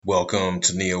Welcome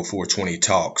to Neo 420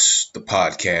 Talks, the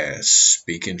podcast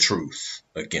speaking truth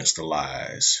against the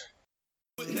lies.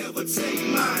 Never take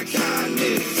my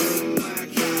kindness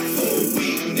for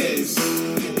weakness.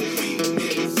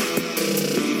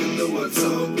 Even though I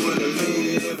talk what I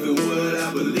live and what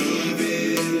I believe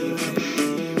in.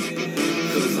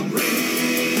 'Cause I'm real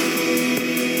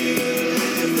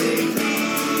as they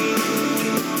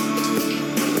come.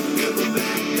 Never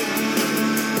back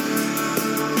down,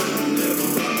 never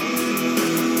run.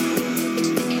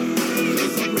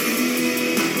 'Cause I'm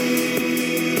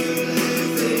real as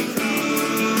they come.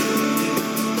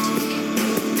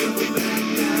 Never back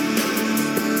down,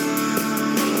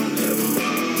 never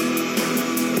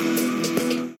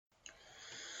run.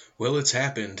 Well, it's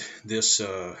happened. This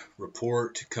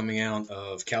report coming out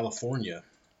of California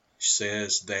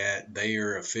says that they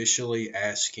are officially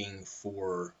asking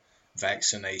for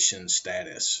vaccination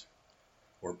status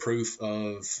or proof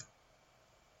of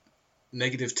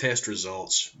negative test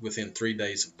results within 3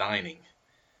 days of dining.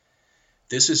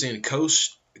 This is in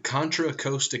Contra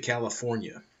Costa,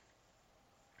 California,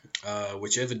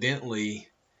 which evidently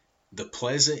the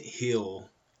Pleasant Hill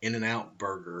In-N-Out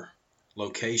Burger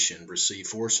location received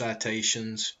 4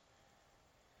 citations,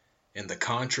 and the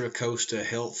Contra Costa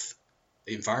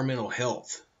Environmental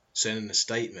Health said in a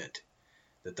statement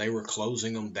that they were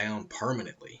closing them down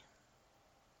permanently.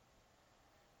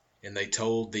 And they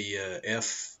told the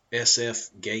SF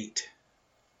Gate,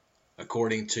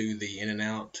 according to the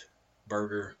In-N-Out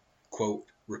Burger, quote,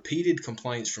 repeated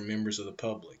complaints from members of the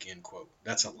public, end quote.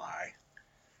 That's a lie.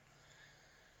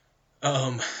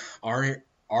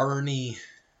 Arnie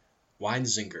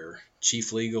Weinzinger,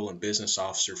 chief legal and business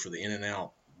officer for the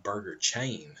In-N-Out Burger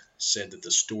chain, said that the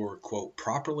store, quote,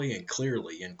 properly and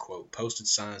clearly, end quote, posted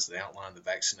signs that outlined the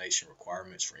vaccination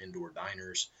requirements for indoor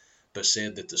diners, but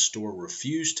said that the store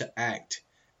refused to act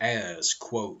as,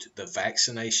 quote, the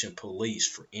vaccination police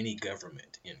for any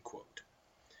government, end quote.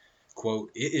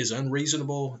 Quote, it is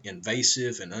unreasonable,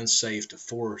 invasive, and unsafe to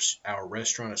force our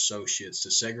restaurant associates to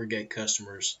segregate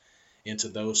customers into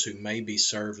those who may be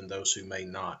served and those who may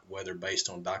not, whether based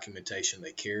on documentation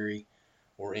they carry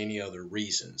or any other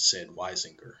reason, said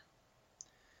Weisinger.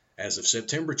 As of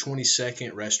September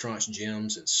 22nd, restaurants,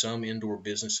 gyms, and some indoor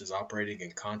businesses operating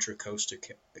in Contra Costa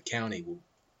County will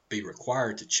be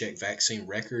required to check vaccine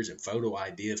records and photo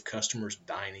ID of customers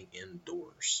dining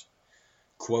indoors.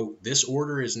 Quote, this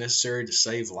order is necessary to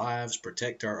save lives,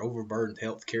 protect our overburdened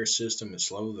healthcare system, and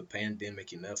slow the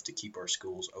pandemic enough to keep our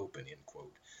schools open, end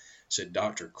quote, said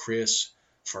Dr. Chris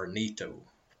Farnito,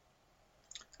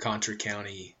 Contra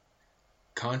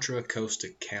Costa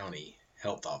County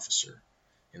health officer,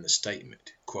 in the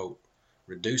statement. Quote,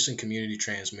 reducing community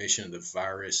transmission of the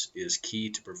virus is key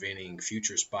to preventing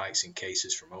future spikes in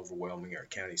cases from overwhelming our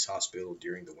county's hospital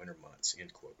during the winter months,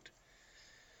 end quote.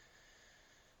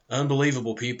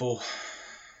 Unbelievable, people.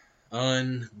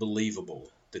 Unbelievable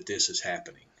that this is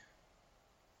happening.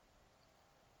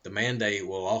 The mandate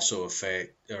will also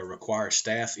require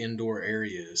staff indoor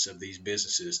areas of these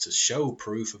businesses to show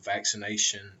proof of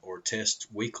vaccination or test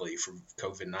weekly for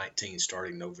COVID-19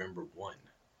 starting November 1.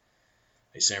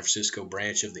 A San Francisco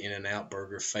branch of the In-N-Out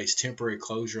Burger faced temporary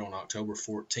closure on October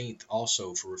 14th,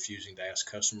 also for refusing to ask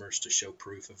customers to show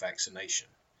proof of vaccination.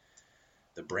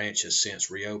 The branch has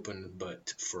since reopened,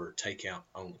 but for takeout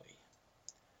only.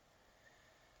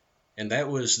 And that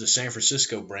was the San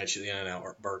Francisco branch of the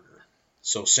In-N-Out Burger.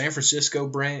 So San Francisco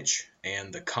branch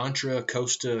and the Contra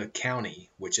Costa County,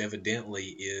 which evidently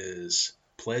is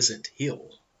Pleasant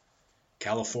Hill,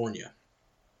 California.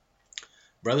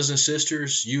 Brothers and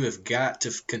sisters, you have got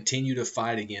to continue to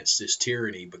fight against this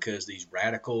tyranny because these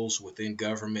radicals within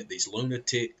government, these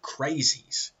lunatic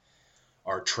crazies,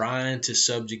 are trying to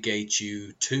subjugate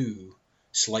you to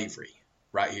slavery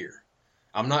right here.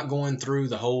 I'm not going through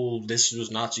the whole, this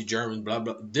was Nazi German, blah,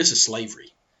 blah. This is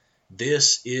slavery.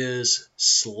 This is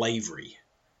slavery.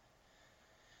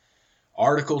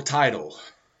 Article title,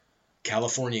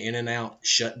 California In-N-Out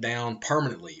shut down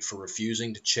permanently for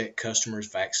refusing to check customers'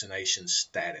 vaccination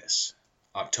status.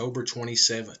 October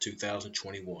 27,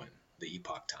 2021, the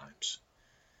Epoch Times.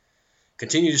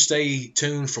 Continue to stay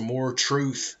tuned for more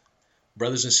truth,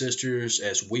 brothers and sisters,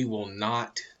 as we will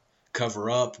not cover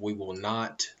up, we will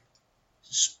not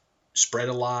spread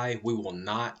a lie, we will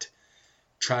not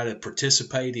try to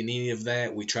participate in any of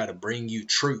that. We try to bring you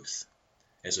truth,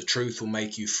 as the truth will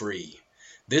make you free.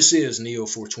 This is Neo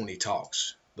 420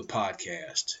 Talks, the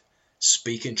podcast,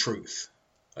 speaking truth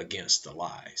against the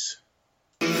lies.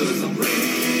 'Cause I'm real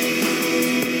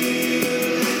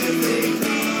as they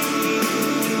come.